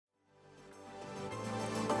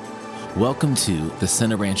Welcome to the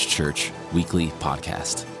Center Ranch Church Weekly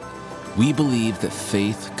Podcast. We believe that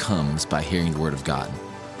faith comes by hearing the Word of God.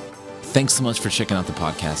 Thanks so much for checking out the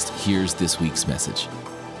podcast. Here's this week's message.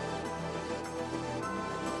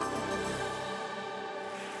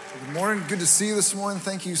 Good morning. Good to see you this morning.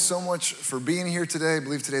 Thank you so much for being here today. I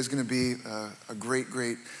believe today is going to be a great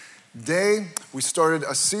day. We started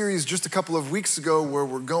a series just a couple of weeks ago where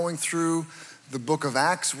we're going through the book of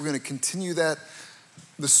Acts. We're going to continue that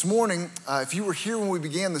this morning. If you were here when we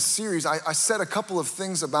began the series, I said a couple of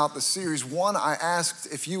things about the series. One, I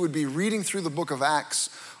asked if you would be reading through the book of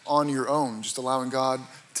Acts on your own, just allowing God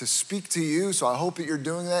to speak to you. So I hope that you're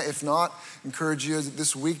doing that. If not, encourage you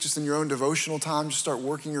this week, just in your own devotional time, just start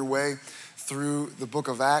working your way through the book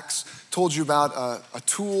of Acts. Told you about a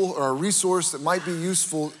tool or a resource that might be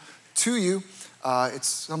useful to you. It's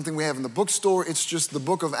something we have in the bookstore. It's just the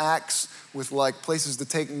book of Acts with like places to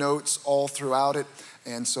take notes all throughout it.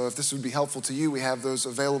 And so if this would be helpful to you, we have those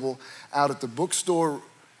available out at the bookstore.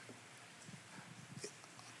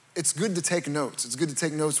 It's good to take notes. It's good to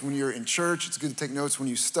take notes when you're in church. It's good to take notes when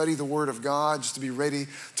you study the Word of God, just to be ready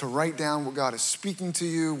to write down what God is speaking to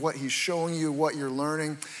you, what He's showing you, what you're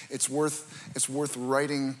learning. It's worth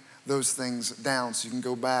writing those things down so you can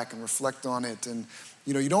go back and reflect on it. And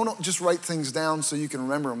you don't just write things down so you can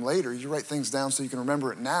remember them later. You write things down so you can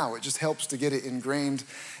remember it now. It just helps to get it ingrained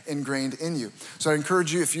in you. So I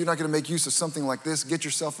encourage you, if you're not going to make use of something like this, get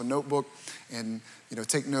yourself a notebook and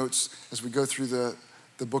take notes as we go through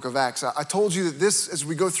the book of Acts. I told you that this, as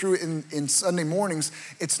we go through it in Sunday mornings,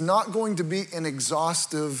 it's not going to be an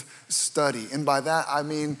exhaustive study. And by that, I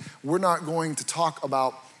mean, we're not going to talk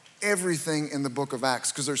about everything in the book of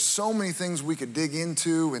Acts because there's so many things we could dig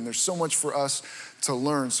into and there's so much for us to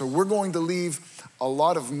learn. So we're going to leave a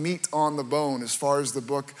lot of meat on the bone as far as the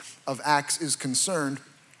book of Acts is concerned.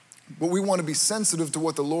 But we want to be sensitive to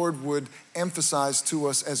what the Lord would emphasize to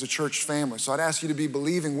us as a church family. So I'd ask you to be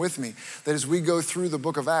believing with me that as we go through the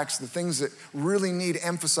book of Acts, the things that really need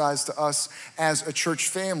emphasized to us as a church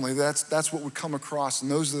family, that's what would come across,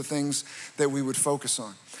 and those are the things that we would focus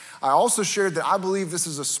on. I also shared that I believe this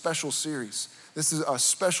is a special series. This is a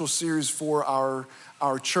special series for our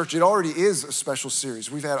church. It already is a special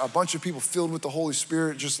series. We've had a bunch of people filled with the Holy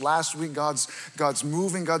Spirit just last week. God's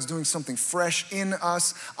moving. God's doing something fresh in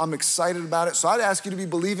us. I'm excited about it. So I'd ask you to be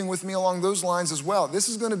believing with me along those lines as well. This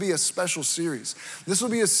is going to be a special series. This will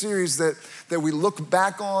be a series that we look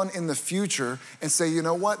back on in the future and say, you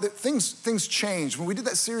know what? That things change. When we did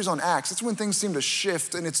that series on Acts, that's when things seem to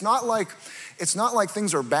shift. And it's not like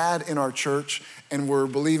things are bad in our church and we're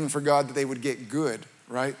believing for God that they would get good.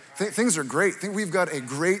 Right? Things are great. I think we've got a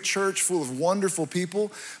great church full of wonderful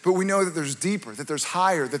people, but we know that there's deeper, that there's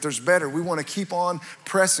higher, that there's better. We want to keep on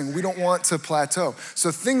pressing. We don't want to plateau.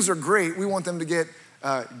 So things are great. We want them to get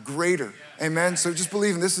greater. Amen? So just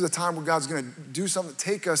believing this is a time where God's going to do something,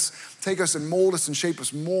 take us and mold us and shape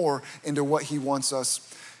us more into what He wants us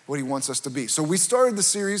to be. So we started the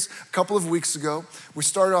series a couple of weeks ago. We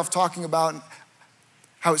started off talking about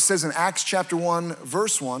how it says in Acts chapter 1,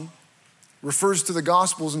 verse 1, refers to the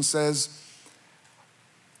Gospels and says,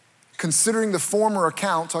 considering the former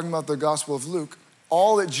account, talking about the Gospel of Luke,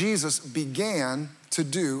 all that Jesus began to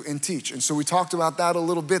do and teach. And so we talked about that a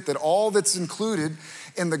little bit, that all that's included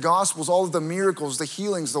in the Gospels, all of the miracles, the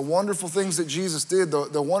healings, the wonderful things that Jesus did,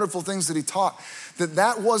 the wonderful things that He taught,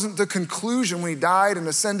 that wasn't the conclusion when He died and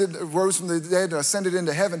rose from the dead and ascended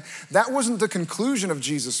into heaven. That wasn't the conclusion of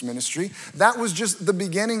Jesus' ministry. That was just the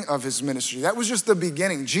beginning of His ministry. That was just the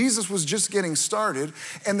beginning. Jesus was just getting started,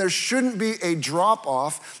 and there shouldn't be a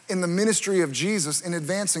drop-off in the ministry of Jesus in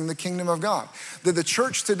advancing the kingdom of God. That the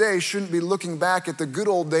church today shouldn't be looking back at the good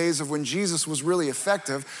old days of when Jesus was really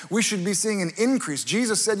effective. We should be seeing an increase.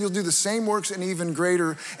 Jesus said you'll do the same works and even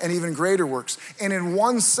greater works. And in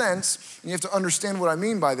one sense, and you have to understand what I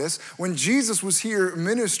mean by this, when Jesus was here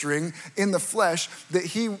ministering in the flesh, that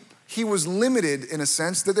he was limited in a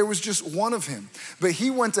sense, that there was just one of Him. But He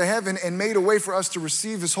went to heaven and made a way for us to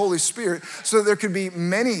receive His Holy Spirit so that there could be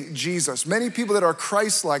many Jesus, many people that are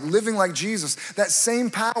Christ-like, living like Jesus. That same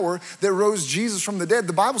power that rose Jesus from the dead,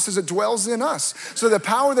 the Bible says it dwells in us. So the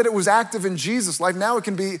power that it was active in Jesus' life, now it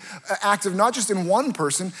can be active not just in one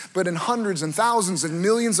person, but in hundreds and thousands and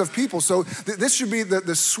millions of people. So this should be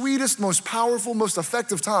the sweetest, most powerful, most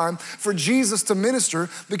effective time for Jesus to minister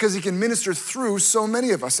because He can minister through so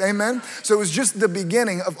many of us. Amen? So it was just the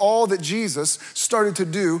beginning of all that Jesus started to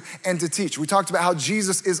do and to teach. We talked about how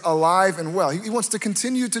Jesus is alive and well. He wants to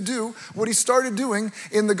continue to do what He started doing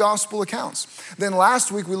in the gospel accounts. Then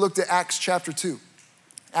last week we looked at Acts chapter 2.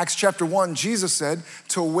 Acts chapter 1, Jesus said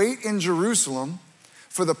to wait in Jerusalem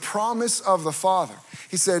for the promise of the Father.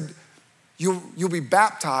 He said, you'll be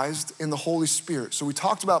baptized in the Holy Spirit. So we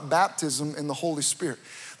talked about baptism in the Holy Spirit.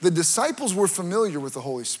 The disciples were familiar with the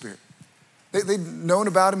Holy Spirit. They'd known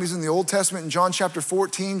about him. He's in the Old Testament. In John chapter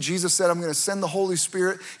 14, Jesus said, I'm going to send the Holy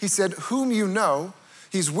Spirit. He said, whom you know,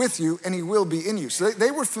 he's with you and he will be in you. So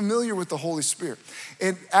they were familiar with the Holy Spirit.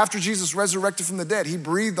 And after Jesus resurrected from the dead, he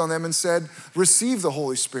breathed on them and said, receive the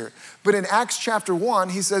Holy Spirit. But in Acts chapter 1,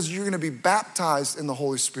 he says, you're going to be baptized in the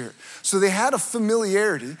Holy Spirit. So they had a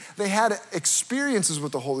familiarity. They had experiences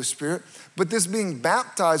with the Holy Spirit. But this being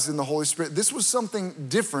baptized in the Holy Spirit, this was something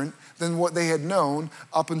different than what they had known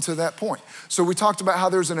up until that point. So we talked about how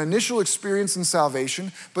there's an initial experience in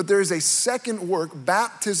salvation, but there is a second work,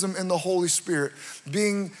 baptism in the Holy Spirit,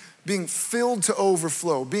 being filled to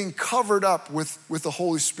overflow, being covered up with the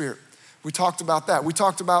Holy Spirit. We talked about that. We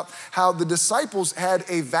talked about how the disciples had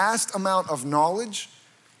a vast amount of knowledge,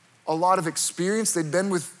 a lot of experience. They'd been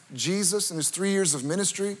with Jesus in his 3 years of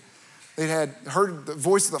ministry. They had heard the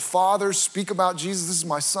voice of the Father speak about Jesus. This is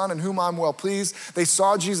my son in whom I'm well pleased. They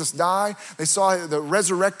saw Jesus die. They saw the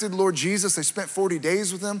resurrected Lord Jesus. They spent 40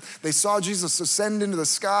 days with him. They saw Jesus ascend into the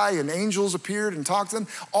sky and angels appeared and talked to them.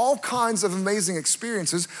 All kinds of amazing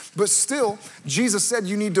experiences. But still, Jesus said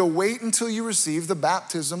you need to wait until you receive the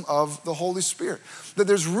baptism of the Holy Spirit. That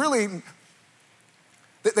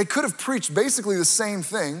they could have preached basically the same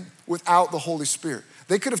thing without the Holy Spirit.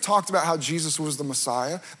 They could have talked about how Jesus was the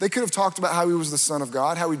Messiah. They could have talked about how he was the Son of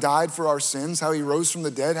God, how he died for our sins, how he rose from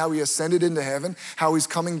the dead, how he ascended into heaven, how he's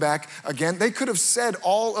coming back again. They could have said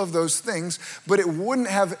all of those things, but it wouldn't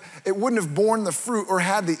have borne the fruit or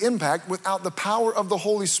had the impact without the power of the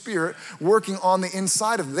Holy Spirit working on the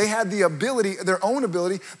inside of them. They had the ability, their own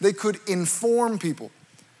ability, they could inform people.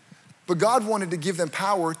 But God wanted to give them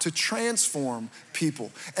power to transform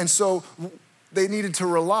people. And so they needed to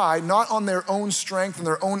rely not on their own strength and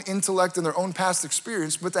their own intellect and their own past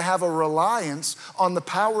experience, but to have a reliance on the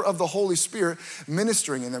power of the Holy Spirit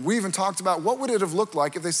ministering in them. We even talked about what would it have looked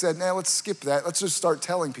like if they said, nah, let's skip that. Let's just start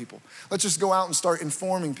telling people. Let's just go out and start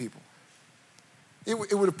informing people. It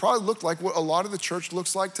would have probably looked like what a lot of the church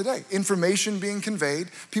looks like today. Information being conveyed,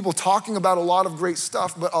 people talking about a lot of great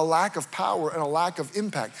stuff, but a lack of power and a lack of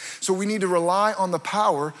impact. So we need to rely on the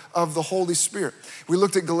power of the Holy Spirit. We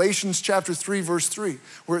looked at Galatians chapter 3, verse 3,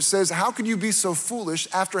 where it says, how could you be so foolish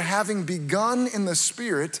after having begun in the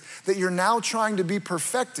Spirit that you're now trying to be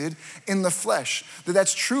perfected in the flesh?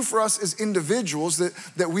 That's true for us as individuals,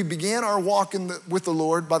 that we began our walk with the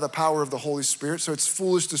Lord by the power of the Holy Spirit. So it's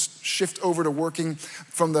foolish to shift over to working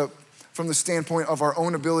from the standpoint of our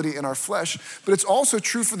own ability in our flesh, but it's also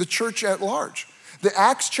true for the church at large. The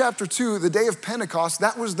Acts chapter 2, the day of Pentecost,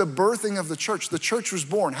 that was the birthing of the church. The church was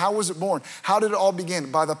born. How was it born? How did it all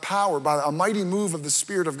begin? By the power, by a mighty move of the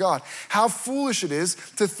Spirit of God. How foolish it is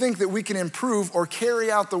to think that we can improve or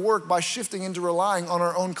carry out the work by shifting into relying on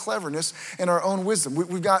our own cleverness and our own wisdom.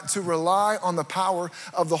 We've got to rely on the power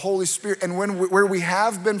of the Holy Spirit. And where we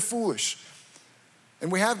have been foolish,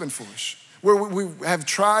 and we have been foolish, where we have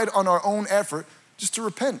tried on our own effort, just to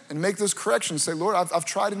repent and make those corrections. Say, Lord, I've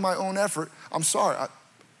tried in my own effort. I'm sorry.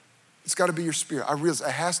 It's got to be your Spirit. I realize it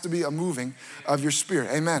has to be a moving of your Spirit.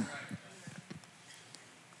 Amen.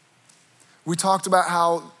 We talked about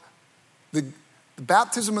how the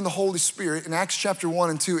baptism in the Holy Spirit in Acts chapter 1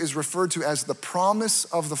 and 2 is referred to as the promise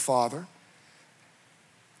of the Father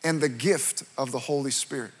and the gift of the Holy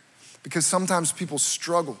Spirit. Because sometimes people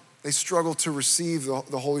struggle. They struggle to receive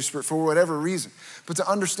the Holy Spirit for whatever reason. But to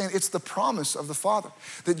understand, it's the promise of the Father.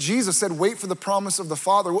 That Jesus said, wait for the promise of the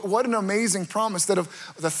Father. What an amazing promise that of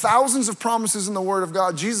the thousands of promises in the Word of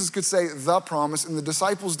God, Jesus could say the promise, and the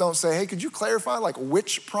disciples don't say, hey, could you clarify like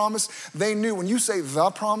which promise? They knew when you say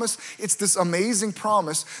the promise, it's this amazing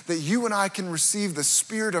promise that you and I can receive the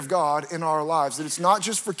Spirit of God in our lives. That it's not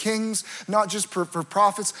just for kings, not just for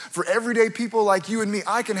prophets, for everyday people like you and me.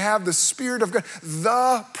 I can have the Spirit of God,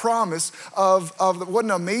 the promise of what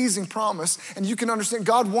an amazing promise. And you can understand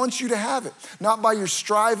God wants you to have it, not by your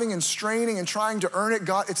striving and straining and trying to earn it.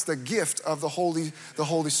 God, it's the gift of the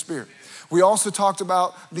Holy Spirit. We also talked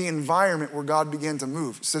about the environment where God began to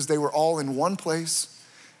move. It says they were all in one place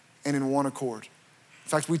and in one accord. In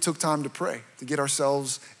fact, we took time to pray to get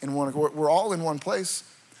ourselves in one accord. We're all in one place.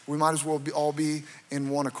 We might as well all be in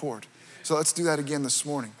one accord. So let's do that again this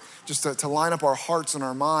morning. Just to line up our hearts and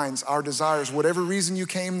our minds, our desires, whatever reason you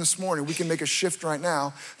came this morning, we can make a shift right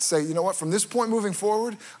now. Say, you know what, from this point moving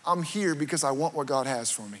forward, I'm here because I want what God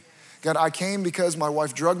has for me. God, I came because my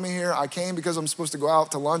wife drugged me here. I came because I'm supposed to go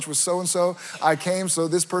out to lunch with so-and-so. I came so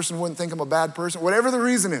this person wouldn't think I'm a bad person. Whatever the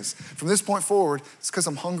reason is, from this point forward, it's because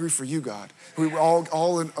I'm hungry for you, God. We're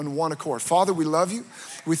all in one accord. Father, we love you.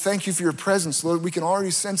 We thank you for your presence. Lord, we can already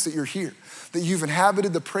sense that you're here, that you've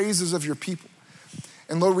inhabited the praises of your people.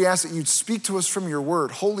 And Lord, we ask that you'd speak to us from your word.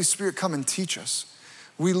 Holy Spirit, come and teach us.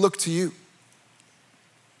 We look to you.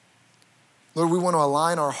 Lord, we want to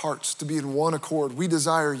align our hearts to be in one accord. We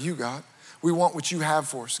desire you, God. We want what you have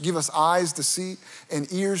for us. Give us eyes to see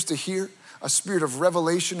and ears to hear, a spirit of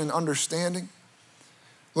revelation and understanding.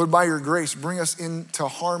 Lord, by your grace, bring us into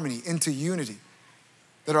harmony, into unity,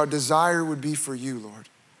 that our desire would be for you, Lord.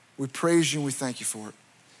 We praise you and we thank you for it.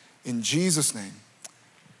 In Jesus' name,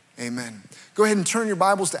 amen. Go ahead and turn your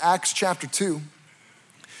Bibles to Acts chapter 2.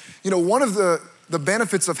 You know, one of the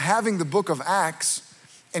benefits of having the book of Acts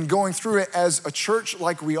and going through it as a church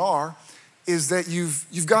like we are is that you've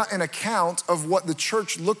got an account of what the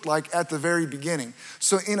church looked like at the very beginning.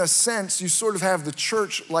 So in a sense, you sort of have the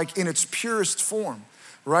church like in its purest form,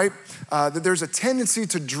 right? That there's a tendency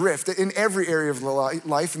to drift in every area of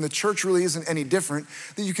life, and the church really isn't any different,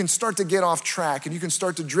 that you can start to get off track and you can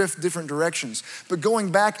start to drift different directions. But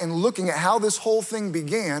going back and looking at how this whole thing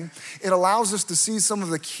began, it allows us to see some of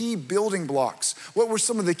the key building blocks. What were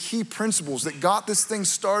some of the key principles that got this thing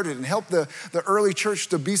started and helped the early church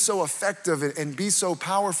to be so effective and be so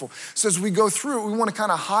powerful? So as we go through it, we want to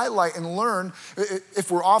kind of highlight and learn.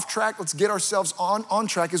 If we're off track, let's get ourselves on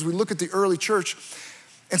track as we look at the early church.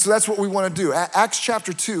 And so that's what we want to do. Acts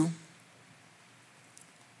chapter 2.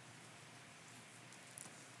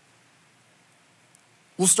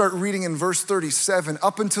 We'll start reading in verse 37.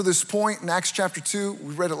 Up until this point in Acts chapter 2,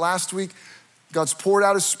 we read it last week, God's poured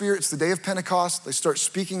out his Spirit. It's the day of Pentecost. They start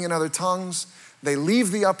speaking in other tongues. They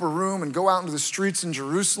leave the upper room and go out into the streets in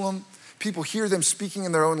Jerusalem. People hear them speaking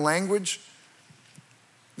in their own language.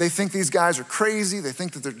 They think these guys are crazy. They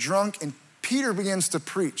think that they're drunk. And Peter begins to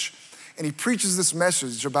preach. And he preaches this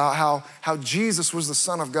message about how Jesus was the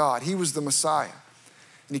Son of God. He was the Messiah.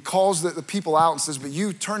 And he calls the people out and says, but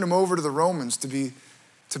you turned him over to the Romans to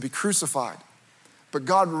be crucified. But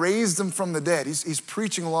God raised him from the dead. He's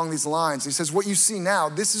preaching along these lines. He says, what you see now,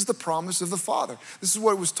 this is the promise of the Father. This is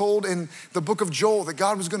what was told in the book of Joel, that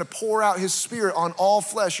God was going to pour out his Spirit on all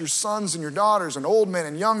flesh, your sons and your daughters and old men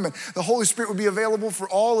and young men. The Holy Spirit would be available for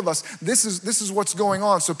all of us. This is what's going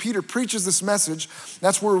on. So Peter preaches this message.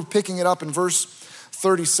 That's where we're picking it up in verse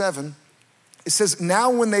 37. It says, now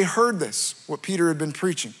when they heard this, what Peter had been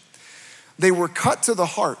preaching, they were cut to the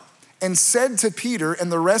heart and said to Peter and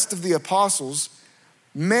the rest of the apostles,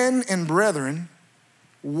 men and brethren,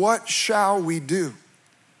 what shall we do?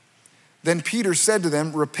 Then Peter said to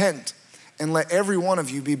them, repent and let every one of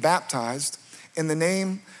you be baptized in the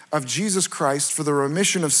name of Jesus Christ for the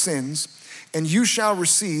remission of sins, and you shall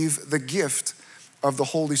receive the gift of the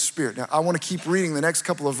Holy Spirit. Now, I want to keep reading the next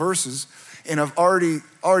couple of verses, and I've already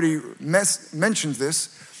mentioned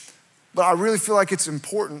this, but I really feel like it's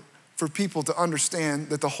important for people to understand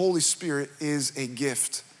that the Holy Spirit is a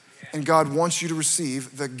gift. And God wants you to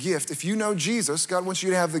receive the gift. If you know Jesus, God wants you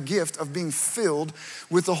to have the gift of being filled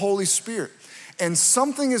with the Holy Spirit. And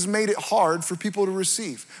something has made it hard for people to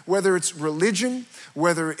receive, whether it's religion,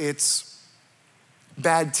 whether it's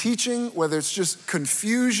bad teaching, whether it's just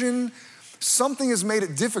confusion. Something has made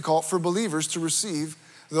it difficult for believers to receive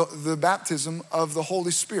the baptism of the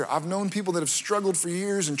Holy Spirit. I've known people that have struggled for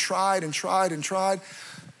years and tried and tried and tried.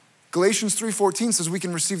 Galatians 3:14 says we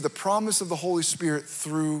can receive the promise of the Holy Spirit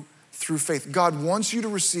through faith. God wants you to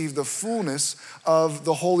receive the fullness of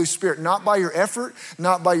the Holy Spirit, not by your effort,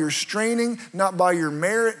 not by your straining, not by your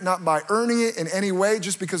merit, not by earning it in any way.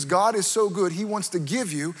 Just because God is so good, he wants to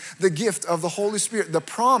give you the gift of the Holy Spirit, the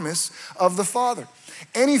promise of the Father.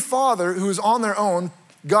 Any father who is on their own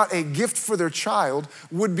got a gift for their child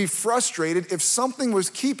would be frustrated if something was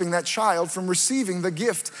keeping that child from receiving the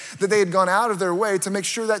gift that they had gone out of their way to make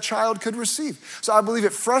sure that child could receive. So I believe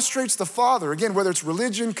it frustrates the father. Again, whether it's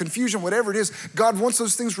religion, confusion, whatever it is, God wants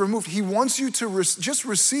those things removed. He wants you to just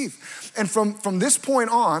receive. And from this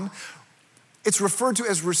point on, it's referred to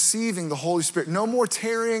as receiving the Holy Spirit. No more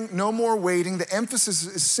tarrying, no more waiting. The emphasis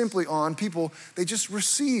is simply on people, they just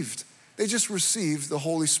received. They just received the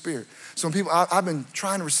Holy Spirit. So when people, I've been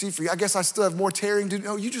trying to receive for you. I guess I still have more tarrying to do.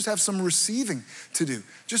 No, you just have some receiving to do.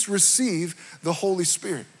 Just receive the Holy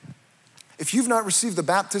Spirit. If you've not received the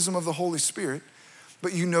baptism of the Holy Spirit,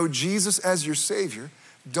 but you know Jesus as your Savior,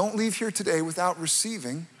 don't leave here today without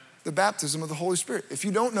receiving the baptism of the Holy Spirit. If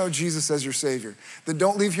you don't know Jesus as your Savior, then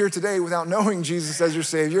don't leave here today without knowing Jesus as your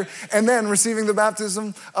Savior and then receiving the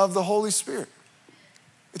baptism of the Holy Spirit.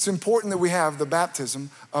 It's important that we have the baptism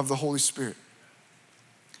of the Holy Spirit.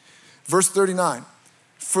 Verse 39,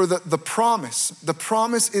 for the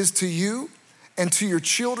promise is to you and to your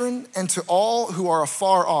children and to all who are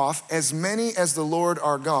afar off, as many as the Lord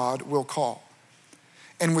our God will call.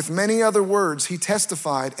 And with many other words, he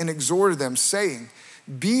testified and exhorted them, saying,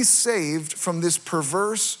 be saved from this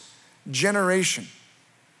perverse generation.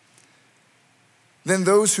 Then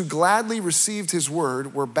those who gladly received his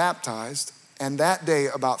word were baptized, and that day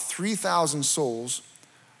about 3,000 souls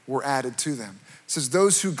were added to them. It says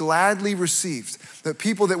those who gladly received, the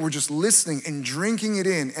people that were just listening and drinking it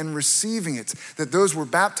in and receiving it, that those were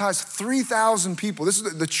baptized. 3,000 people. This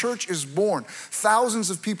is the church is born. Thousands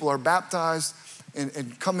of people are baptized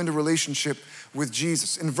and come into relationship with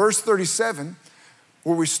Jesus. In verse 37,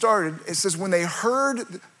 where we started, it says when they heard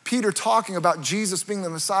Peter talking about Jesus being the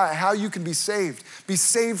Messiah, how you can be saved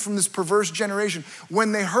from this perverse generation.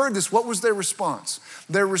 When they heard this, what was their response?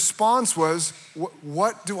 Their response was,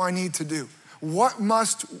 what do I need to do? What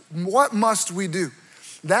must we do?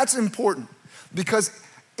 That's important because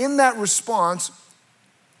in that response,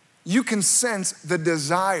 you can sense the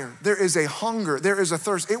desire. There is a hunger, there is a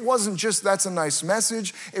thirst. It wasn't just, that's a nice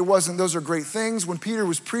message. It wasn't, those are great things. When Peter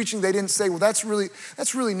was preaching, they didn't say, well, that's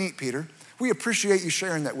really neat, Peter. We appreciate you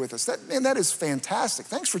sharing that with us. That is fantastic.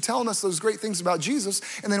 Thanks for telling us those great things about Jesus,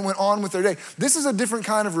 and then went on with their day. This is a different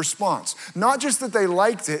kind of response. Not just that they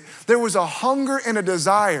liked it, there was a hunger and a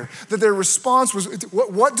desire that their response was,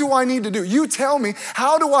 what do I need to do? You tell me,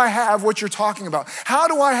 how do I have what you're talking about? How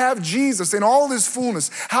do I have Jesus in all his fullness?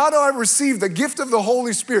 How do I receive the gift of the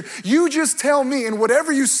Holy Spirit? You just tell me, and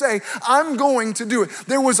whatever you say, I'm going to do it.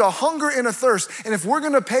 There was a hunger and a thirst, and if we're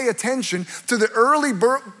gonna pay attention to the early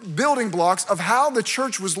building blocks of how the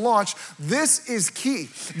church was launched, this is key.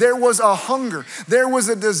 There was a hunger. There was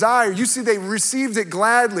a desire. You see, they received it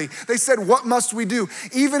gladly. They said, what must we do?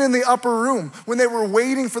 Even in the upper room, when they were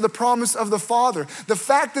waiting for the promise of the Father, the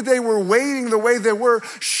fact that they were waiting the way they were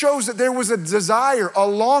shows that there was a desire, a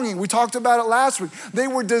longing. We talked about it last week. They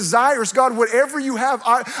were desirous. God, whatever you have,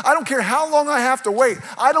 I don't care how long I have to wait.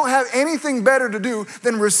 I don't have anything better to do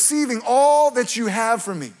than receiving all that you have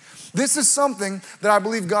for me. This is something that I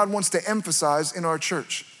believe God wants to emphasize in our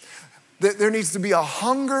church. That there needs to be a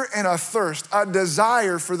hunger and a thirst, a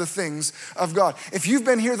desire for the things of God. If you've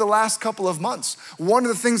been here the last couple of months, one of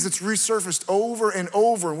the things that's resurfaced over and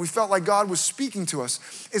over, and we felt like God was speaking to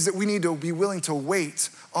us, is that we need to be willing to wait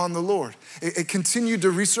on the Lord. It continued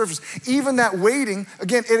to resurface. Even that waiting,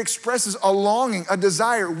 again, it expresses a longing, a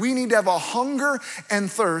desire. We need to have a hunger and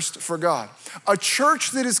thirst for God. A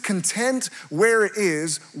church that is content where it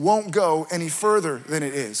is won't go any further than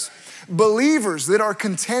it is. Believers that are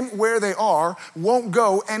content where they are won't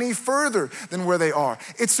go any further than where they are.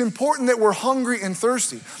 It's important that we're hungry and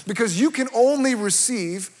thirsty because you can only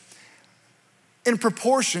receive in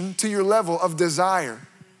proportion to your level of desire.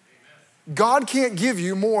 God can't give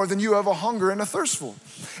you more than you have a hunger and a thirst for.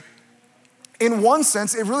 In one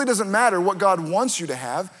sense, it really doesn't matter what God wants you to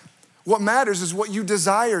have. What matters is what you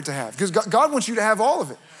desire to have, because God wants you to have all of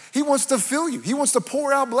it. He wants to fill you. He wants to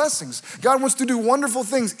pour out blessings. God wants to do wonderful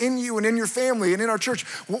things in you and in your family and in our church.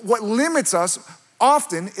 What limits us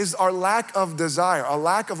often is our lack of desire, a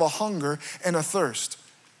lack of a hunger and a thirst.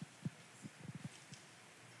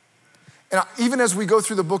 And even as we go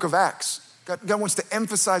through the book of Acts, God wants to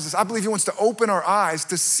emphasize this. I believe he wants to open our eyes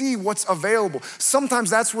to see what's available. Sometimes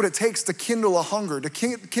that's what it takes to kindle a hunger, to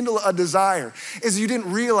kindle a desire, is you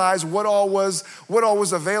didn't realize what all was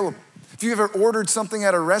available. If you ever ordered something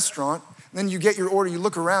at a restaurant, then you get your order, you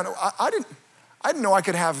look around, I didn't know I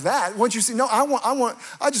could have that. Once you see, no,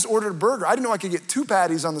 I just ordered a burger. I didn't know I could get 2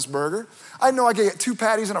 patties on this burger. I didn't know I could get 2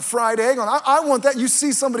 patties and a fried egg on. I want that. You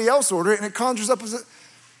see somebody else order it and it conjures up as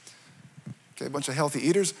a bunch of healthy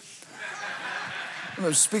eaters.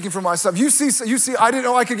 I'm speaking for myself. You see, I didn't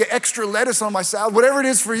know I could get extra lettuce on my salad, whatever it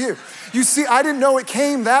is for you. You see, I didn't know it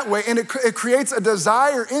came that way, and it creates a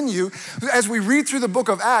desire in you. As we read through the book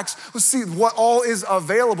of Acts, we'll see what all is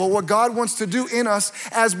available, what God wants to do in us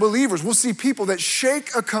as believers. We'll see people that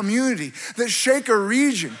shake a community, that shake a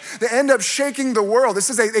region, that end up shaking the world. This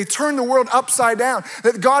is they turn the world upside down,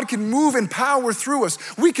 that God can move in power through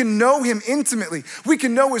us. We can know him intimately. We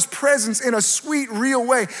can know his presence in a sweet, real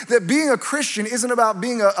way, that being a Christian isn't about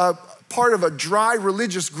being a part of a dry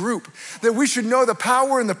religious group. That we should know the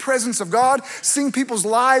power and the presence of God, seeing people's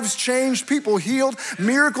lives changed, people healed,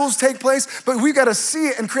 miracles take place, but we got to see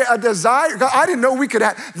it and create a desire. God, I didn't know we could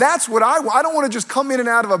have. That's what I want. I don't want to just come in and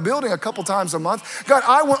out of a building a couple times a month. God,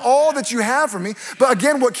 I want all that you have for me. But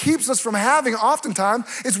again, what keeps us from having oftentimes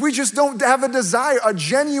is we just don't have a desire, a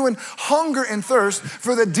genuine hunger and thirst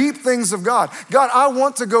for the deep things of God. God, I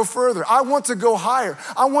want to go further. I want to go higher.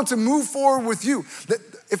 I want to move forward with you. That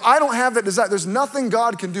if I don't have that desire, there's nothing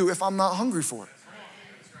God can do if I'm not hungry for it.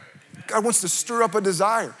 God wants to stir up a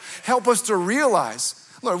desire. Help us to realize,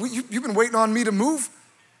 Lord, you've been waiting on me to move.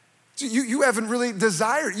 You haven't really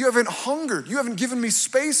desired. You haven't hungered. You haven't given me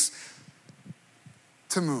space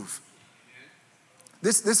to move.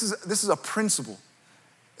 This is a principle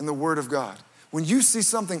in the Word of God. When you see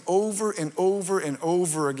something over and over and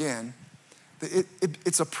over again,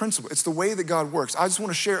 it's a principle. It's the way that God works. I just want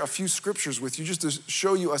to share a few scriptures with you just to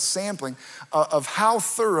show you a sampling of how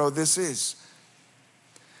thorough this is.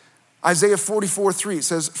 Isaiah 44:3, it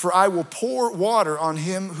says, "For I will pour water on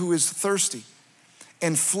him who is thirsty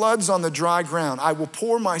and floods on the dry ground. I will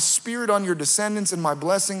pour my spirit on your descendants and my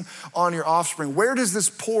blessing on your offspring." Where does this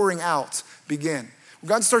pouring out begin? When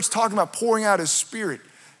God starts talking about pouring out his spirit,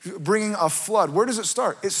 bringing a flood, where does it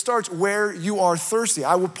start? It starts where you are thirsty.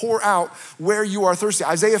 I will pour out where you are thirsty.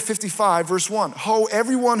 Isaiah 55 verse 1, "Ho,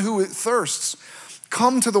 everyone who thirsts,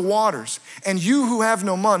 come to the waters, and you who have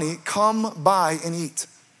no money, come buy and eat.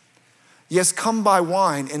 Yes, come buy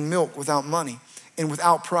wine and milk without money and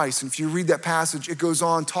without price." And if you read that passage, it goes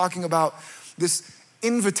on talking about this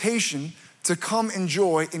invitation to come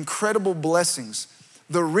enjoy incredible blessings,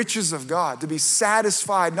 the riches of God, to be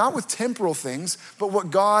satisfied, not with temporal things, but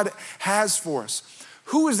what God has for us.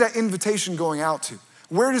 Who is that invitation going out to?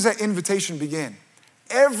 Where does that invitation begin?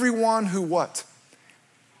 Everyone who what?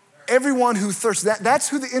 Everyone who thirsts. That's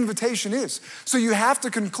who the invitation is. So you have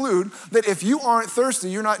to conclude that if you aren't thirsty,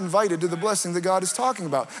 you're not invited to the blessing that God is talking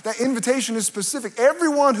about. That invitation is specific.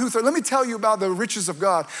 Everyone who thirsts. Let me tell you about the riches of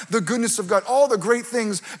God, the goodness of God, all the great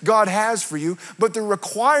things God has for you. But the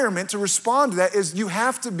requirement to respond to that is you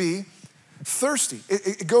have to be thirsty.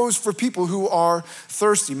 It goes for people who are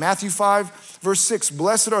thirsty. Matthew 5 verse 6,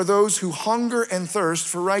 "Blessed are those who hunger and thirst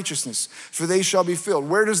for righteousness, for they shall be filled."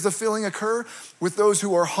 Where does the filling occur? With those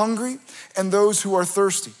who are hungry and those who are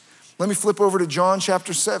thirsty. Let me flip over to John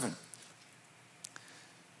chapter 7.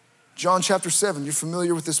 John chapter 7, you're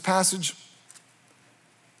familiar with this passage?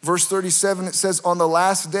 Verse 37, it says, "On the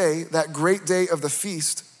last day, that great day of the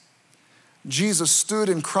feast, Jesus stood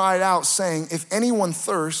and cried out, saying, 'If anyone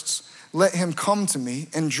thirsts, let him come to me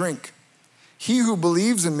and drink. He who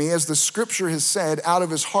believes in me, as the scripture has said, out of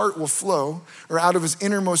his heart will flow,'" or out of his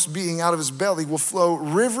innermost being, out of his belly will flow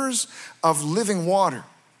 "rivers of living water."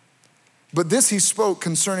 But this he spoke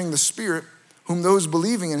concerning the Spirit, whom those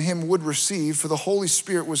believing in him would receive, for the Holy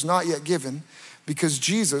Spirit was not yet given, because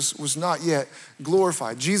Jesus was not yet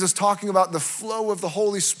glorified. Jesus talking about the flow of the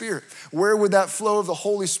Holy Spirit. Where would that flow of the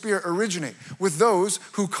Holy Spirit originate? With those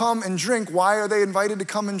who come and drink. Why are they invited to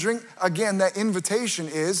come and drink? Again, that invitation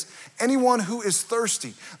is anyone who is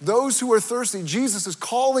thirsty. Those who are thirsty, Jesus is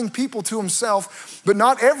calling people to himself, but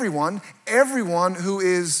not everyone, everyone who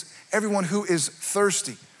is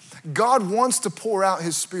thirsty. God wants to pour out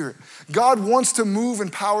his Spirit. God wants to move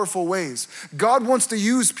in powerful ways. God wants to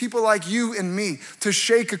use people like you and me to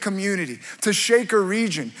shake a community, to shake a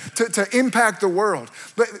region, to impact the world.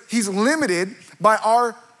 But he's limited by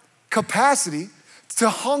our capacity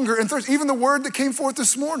to hunger and thirst. Even the word that came forth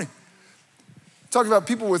this morning. Talking about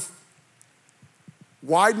people with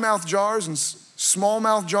wide mouth jars and small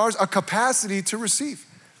mouth jars, a capacity to receive.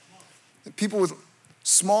 People with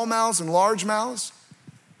small mouths and large mouths.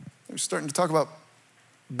 We're starting to talk about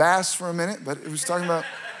bass for a minute, but it was talking about,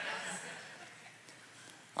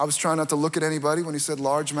 I was trying not to look at anybody when he said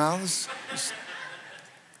large mouths. Just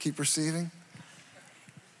keep receiving.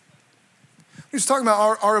 He was talking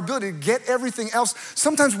about our ability to get everything else.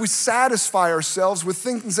 Sometimes we satisfy ourselves with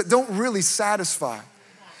things that don't really satisfy.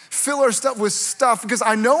 Fill our stuff with stuff because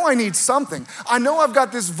I know I need something. I know I've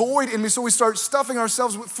got this void in me, so we start stuffing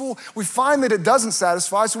ourselves with full. We find that it doesn't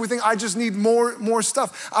satisfy, so we think I just need more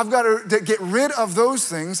stuff. I've got to get rid of those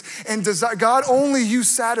things and desire. God, only you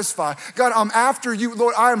satisfy. God, I'm after you.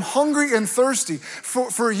 Lord, I am hungry and thirsty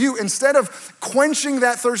for you. Instead of quenching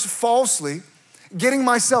that thirst falsely, getting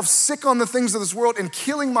myself sick on the things of this world and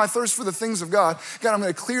killing my thirst for the things of God, God, I'm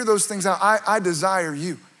going to clear those things out. I desire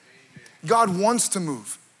you. God wants to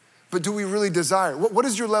move. But do we really desire? What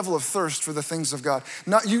is your level of thirst for the things of God?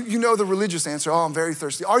 Not you know the religious answer, oh, I'm very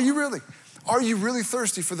thirsty. Are you really? Are you really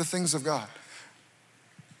thirsty for the things of God?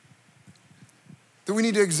 that we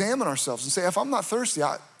need to examine ourselves and say, if I'm not thirsty,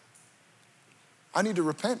 I need to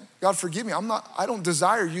repent. God, forgive me. I don't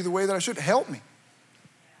desire you the way that I should. Help me.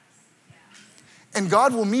 And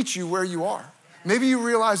God will meet you where you are. Maybe you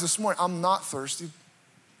realize this morning, I'm not thirsty,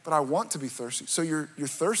 but I want to be thirsty. So you're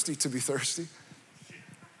thirsty to be thirsty.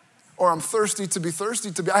 Or I'm thirsty to be thirsty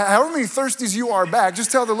to be, however many thirsties you are back, just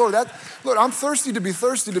tell the Lord that, Lord, I'm thirsty to be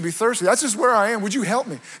thirsty to be thirsty. That's just where I am. Would you help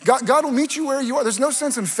me? God will meet you where you are. There's no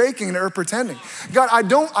sense in faking it or pretending. God,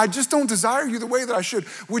 I just don't desire you the way that I should.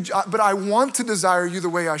 But I want to desire you the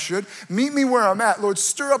way I should. Meet me where I'm at. Lord,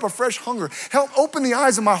 stir up a fresh hunger. Help open the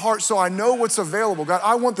eyes of my heart so I know what's available. God,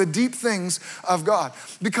 I want the deep things of God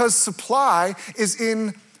because supply is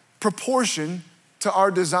in proportion to our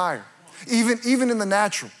desire, even in the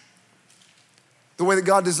natural. The way that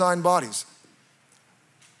God designed bodies.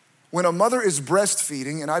 When a mother is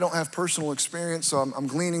breastfeeding, and I don't have personal experience, so I'm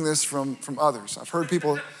gleaning this from others. I've heard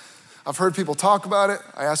people talk about it.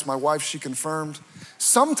 I asked my wife, she confirmed.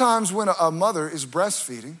 Sometimes when a mother is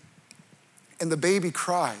breastfeeding and the baby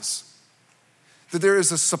cries, that there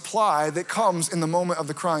is a supply that comes in the moment of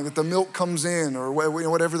the crying, that the milk comes in or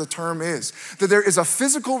whatever the term is, that there is a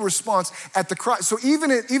physical response at the cry. So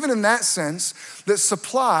even in that sense, that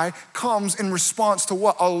supply comes in response to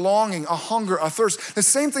what? A longing, a hunger, a thirst. The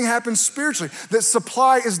same thing happens spiritually, that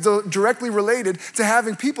supply is directly related to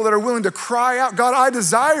having people that are willing to cry out, God, I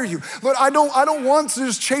desire you. Lord, I don't want to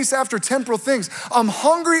just chase after temporal things. I'm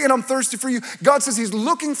hungry and I'm thirsty for you. God says he's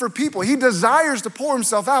looking for people. He desires to pour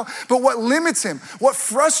himself out, but what limits him, what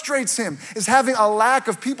frustrates him is having a lack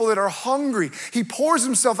of people that are hungry. He pours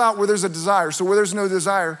himself out where there's a desire. So where there's no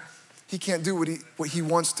desire, he can't do what he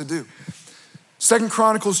wants to do. 2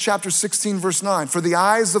 Chronicles chapter 16, verse 9, for the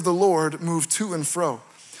eyes of the Lord move to and fro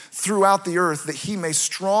throughout the earth that he may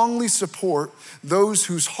strongly support those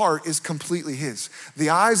whose heart is completely his. The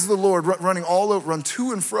eyes of the Lord running all over, run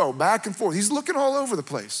to and fro, back and forth. He's looking all over the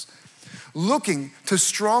place. Looking to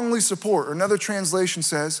strongly support, or another translation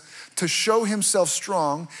says, to show himself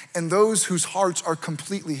strong and those whose hearts are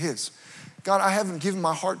completely his. God, I haven't given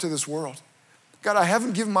my heart to this world. God, I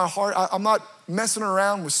haven't given my heart. I'm not messing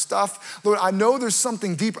around with stuff. Lord, I know there's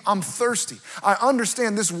something deeper. I'm thirsty. I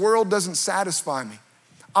understand this world doesn't satisfy me.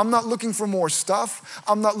 I'm not looking for more stuff.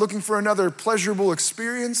 I'm not looking for another pleasurable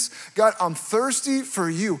experience. God, I'm thirsty for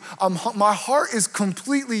you. My heart is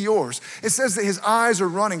completely yours. It says that his eyes are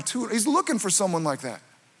running to it. He's looking for someone like that.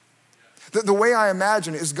 The way I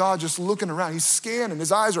imagine it is God just looking around. He's scanning.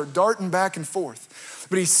 His eyes are darting back and forth.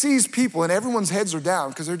 But he sees people and everyone's heads are down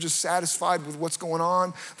because they're just satisfied with what's going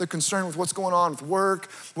on. They're concerned with what's going on with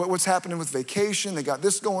work, what's happening with vacation. They got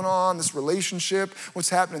this going on, this relationship, what's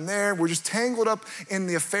happening there. We're just tangled up in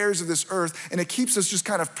the affairs of this earth and it keeps us just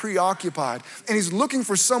kind of preoccupied. And he's looking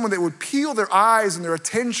for someone that would peel their eyes and their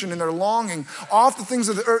attention and their longing off the things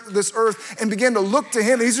of this earth and begin to look to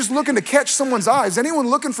him. And he's just looking to catch someone's eyes. Is anyone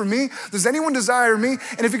looking for me? Does anyone desire me?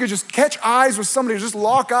 And if he could just catch eyes with somebody, just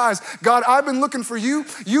lock eyes. God, I've been looking for you.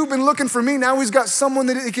 You've been looking for me. Now he's got someone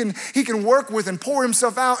that he can work with and pour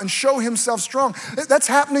himself out and show himself strong. That's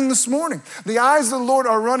happening this morning. The eyes of the Lord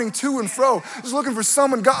are running to and fro. He's looking for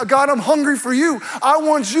someone. God, I'm hungry for you. I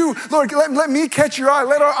want you. Lord, let me catch your eye.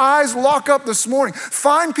 Let our eyes lock up this morning.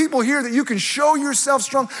 Find people here that you can show yourself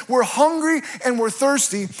strong. We're hungry and we're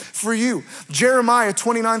thirsty for you. Jeremiah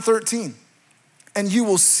 29:13. And you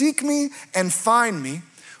will seek me and find me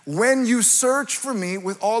when you search for me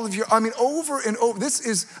with all of your, over and over. This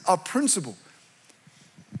is a principle.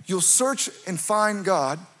 You'll search and find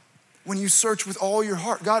God when you search with all your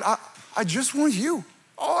heart. God, I just want you.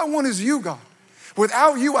 All I want is you, God.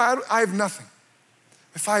 Without you, I have nothing.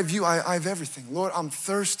 If I have you, I have everything. Lord, I'm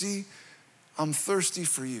thirsty. I'm thirsty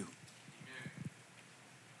for you.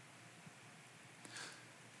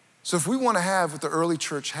 So if we want to have what the early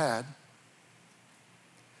church had,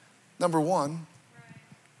 number one,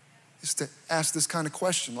 is to ask this kind of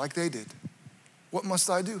question like they did. What must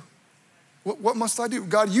I do? What must I do?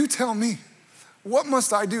 God, you tell me. What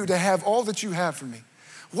must I do to have all that you have for me?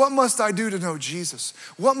 What must I do to know Jesus?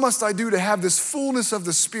 What must I do to have this fullness of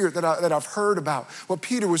the Spirit that I've heard about? What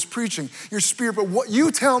Peter was preaching, your Spirit, but what you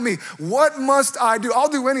tell me, what must I do? I'll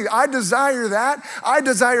do anything. I desire that. I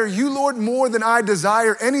desire you, Lord, more than I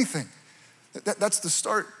desire anything. That's the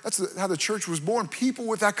start. That's how the church was born. People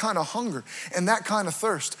with that kind of hunger and that kind of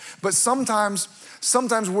thirst. But sometimes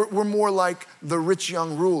we're more like the rich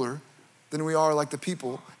young ruler than we are like the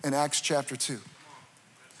people in Acts chapter 2.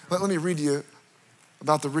 Let me read to you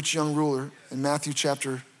about the rich young ruler in Matthew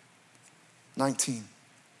chapter 19.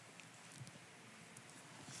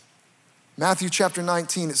 Matthew chapter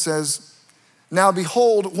 19, it says, now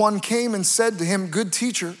behold, one came and said to him, good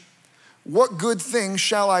teacher, what good thing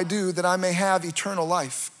shall I do that I may have eternal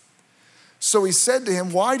life? So he said to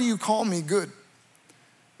him, why do you call me good?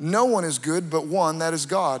 No one is good but one, that is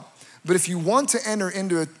God. But if you want to enter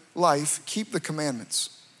into life, keep the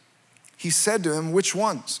commandments. He said to him, which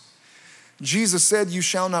ones? Jesus said, you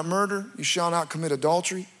shall not murder, you shall not commit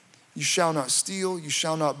adultery, you shall not steal, you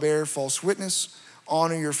shall not bear false witness,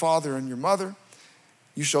 honor your father and your mother,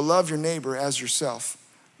 you shall love your neighbor as yourself.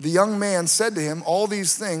 The young man said to him, all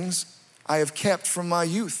these things I have kept from my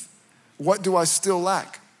youth. What do I still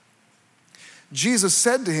lack? Jesus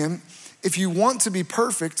said to him, if you want to be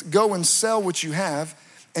perfect, go and sell what you have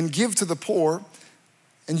and give to the poor,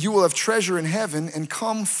 and you will have treasure in heaven, and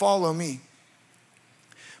come follow me.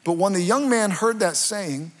 But when the young man heard that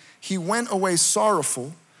saying, he went away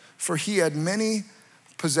sorrowful, for he had many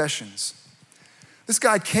possessions. This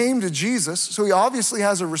guy came to Jesus, so he obviously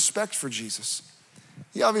has a respect for Jesus.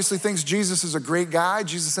 He obviously thinks Jesus is a great guy.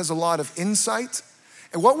 Jesus has a lot of insight.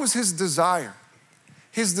 And what was his desire?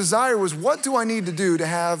 His desire was, what do I need to do to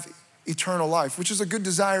have eternal life? Which is a good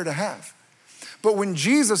desire to have. But when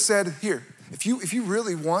Jesus said, here, if you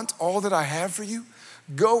really want all that I have for you,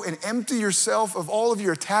 go and empty yourself of all of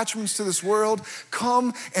your attachments to this world.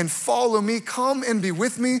 Come and follow me. Come and be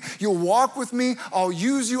with me. You'll walk with me. I'll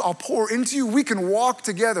use you. I'll pour into you. We can walk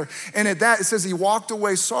together. And at that, it says he walked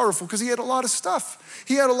away sorrowful because he had a lot of stuff.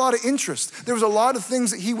 He had a lot of interest. There was a lot of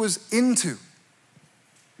things that he was into.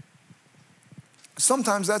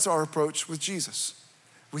 Sometimes that's our approach with Jesus.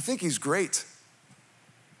 We think he's great.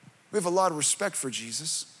 We have a lot of respect for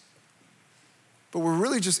Jesus. But we're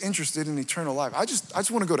really just interested in eternal life. I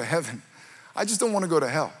just want to go to heaven. I just don't want to go to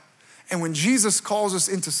hell. And when Jesus calls us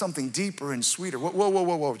into something deeper and sweeter,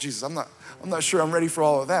 whoa, Jesus, I'm not sure I'm ready for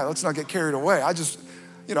all of that. Let's not get carried away. I just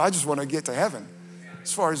want to get to heaven.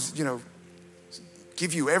 As far as,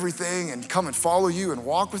 give you everything and come and follow you and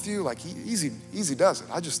walk with you, like easy does it.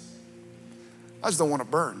 I just don't want to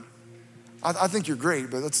burn. I think you're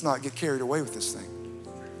great, but let's not get carried away with this thing.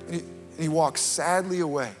 And he walks sadly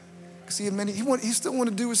away. He still want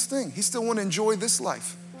to do his thing. He still want to enjoy this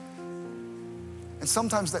life. And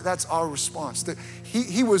sometimes that's our response. That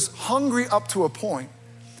he was hungry up to a point,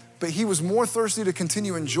 but he was more thirsty to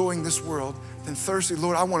continue enjoying this world than thirsty,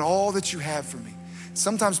 Lord, I want all that you have for me.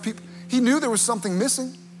 Sometimes he knew there was something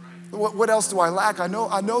missing. What else do I lack? I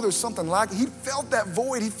know there's something lacking. He felt that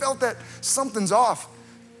void. He felt that something's off.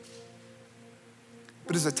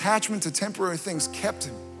 But his attachment to temporary things kept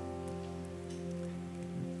him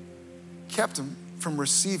from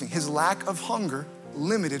receiving. His lack of hunger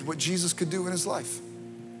limited what Jesus could do in his life.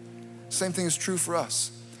 Same thing is true for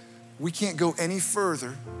us. We can't go any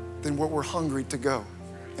further than where we're hungry to go.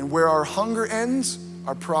 And where our hunger ends,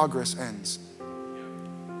 our progress ends.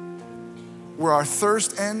 Where our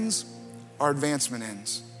thirst ends, our advancement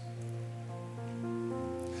ends.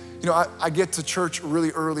 I get to church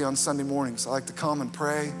really early on Sunday mornings. I like to come and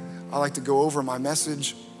pray. I like to go over my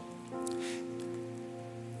message.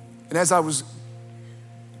 And as I was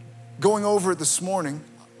going over it this morning,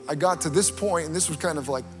 I got to this point, and this was kind of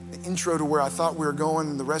like the intro to where I thought we were going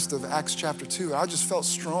in the rest of Acts chapter 2. And I just felt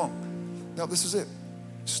strong. No, this is it.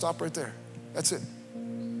 Stop right there. That's it.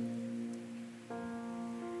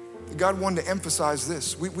 God wanted to emphasize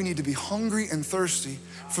this. We need to be hungry and thirsty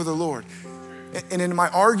for the Lord. And in my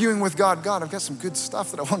arguing with God, I've got some good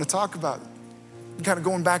stuff that I want to talk about. I'm kind of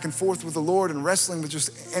going back and forth with the Lord and wrestling with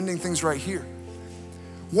just ending things right here.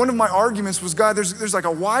 One of my arguments was, God, there's like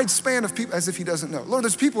a wide span of people, as if he doesn't know. Lord,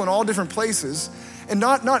 there's people in all different places, and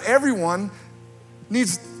not everyone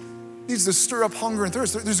needs to stir up hunger and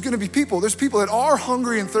thirst. There's gonna be there's people that are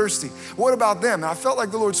hungry and thirsty. What about them? And I felt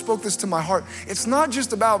like the Lord spoke this to my heart. It's not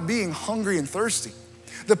just about being hungry and thirsty.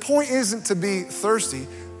 The point isn't to be thirsty.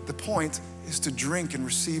 The point is to drink and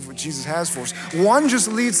receive what Jesus has for us. One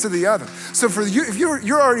just leads to the other. So for you, if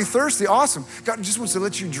you're already thirsty, awesome. God just wants to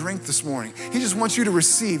let you drink this morning. He just wants you to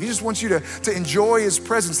receive. He just wants you to enjoy his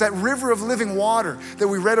presence. That river of living water that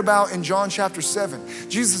we read about in John chapter 7.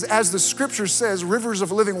 Jesus, as the scripture says, rivers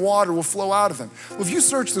of living water will flow out of them. Well, if you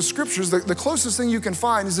search the scriptures, the closest thing you can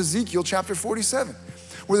find is Ezekiel chapter 47,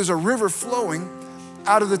 where there's a river flowing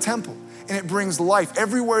out of the temple, and it brings life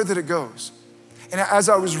everywhere that it goes. And as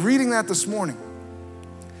I was reading that this morning,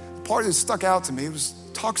 the part that stuck out to me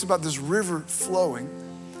talks about this river flowing.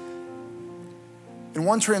 And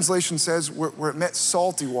one translation says where it met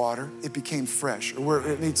salty water, it became fresh. Or where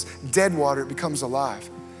it meets dead water, it becomes alive.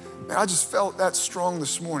 Man, I just felt that strong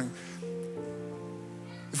this morning.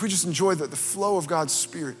 If we just enjoy the flow of God's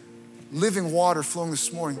Spirit, living water flowing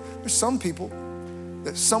this morning, there's some people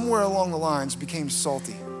that somewhere along the lines became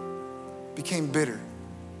salty, became bitter,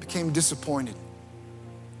 became disappointed.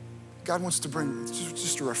 God wants to bring,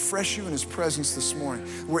 just to refresh you in his presence this morning.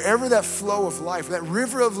 Wherever that flow of life, that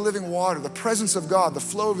river of living water, the presence of God, the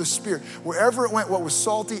flow of the Spirit, wherever it went, what was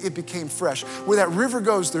salty, it became fresh. Where that river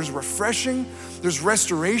goes, there's refreshing, there's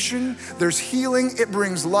restoration, there's healing, it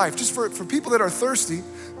brings life. Just for people that are thirsty,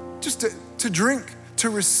 just to drink, to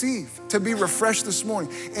receive, to be refreshed this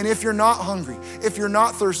morning. And if you're not hungry, if you're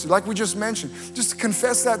not thirsty, like we just mentioned, just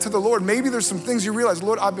confess that to the Lord. Maybe there's some things you realize,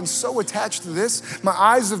 Lord, I've been so attached to this. My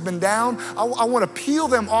eyes have been down. I want to peel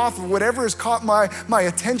them off of whatever has caught my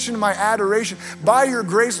attention, my adoration. By your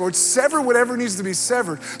grace, Lord, sever whatever needs to be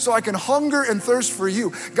severed so I can hunger and thirst for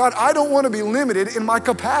you. God, I don't want to be limited in my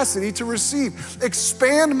capacity to receive.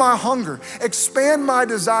 Expand my hunger. Expand my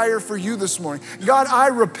desire for you this morning. God, I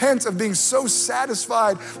repent of being so satisfied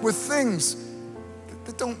with things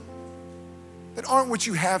that aren't what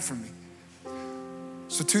you have for me.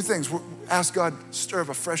 So two things. Ask God, stir up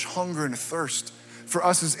a fresh hunger and a thirst for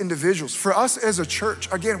us as individuals. For us as a church,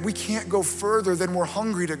 again, we can't go further than we're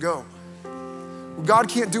hungry to go. God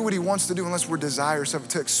can't do what he wants to do unless we're desirous of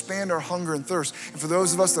it, to expand our hunger and thirst. And for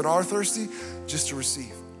those of us that are thirsty, just to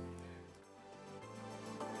receive.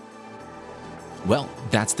 Well,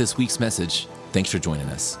 that's this week's message. Thanks for joining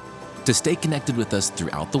us. To stay connected with us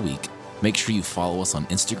throughout the week, make sure you follow us on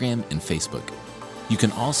Instagram and Facebook. You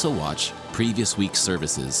can also watch previous week's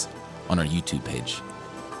services on our YouTube page.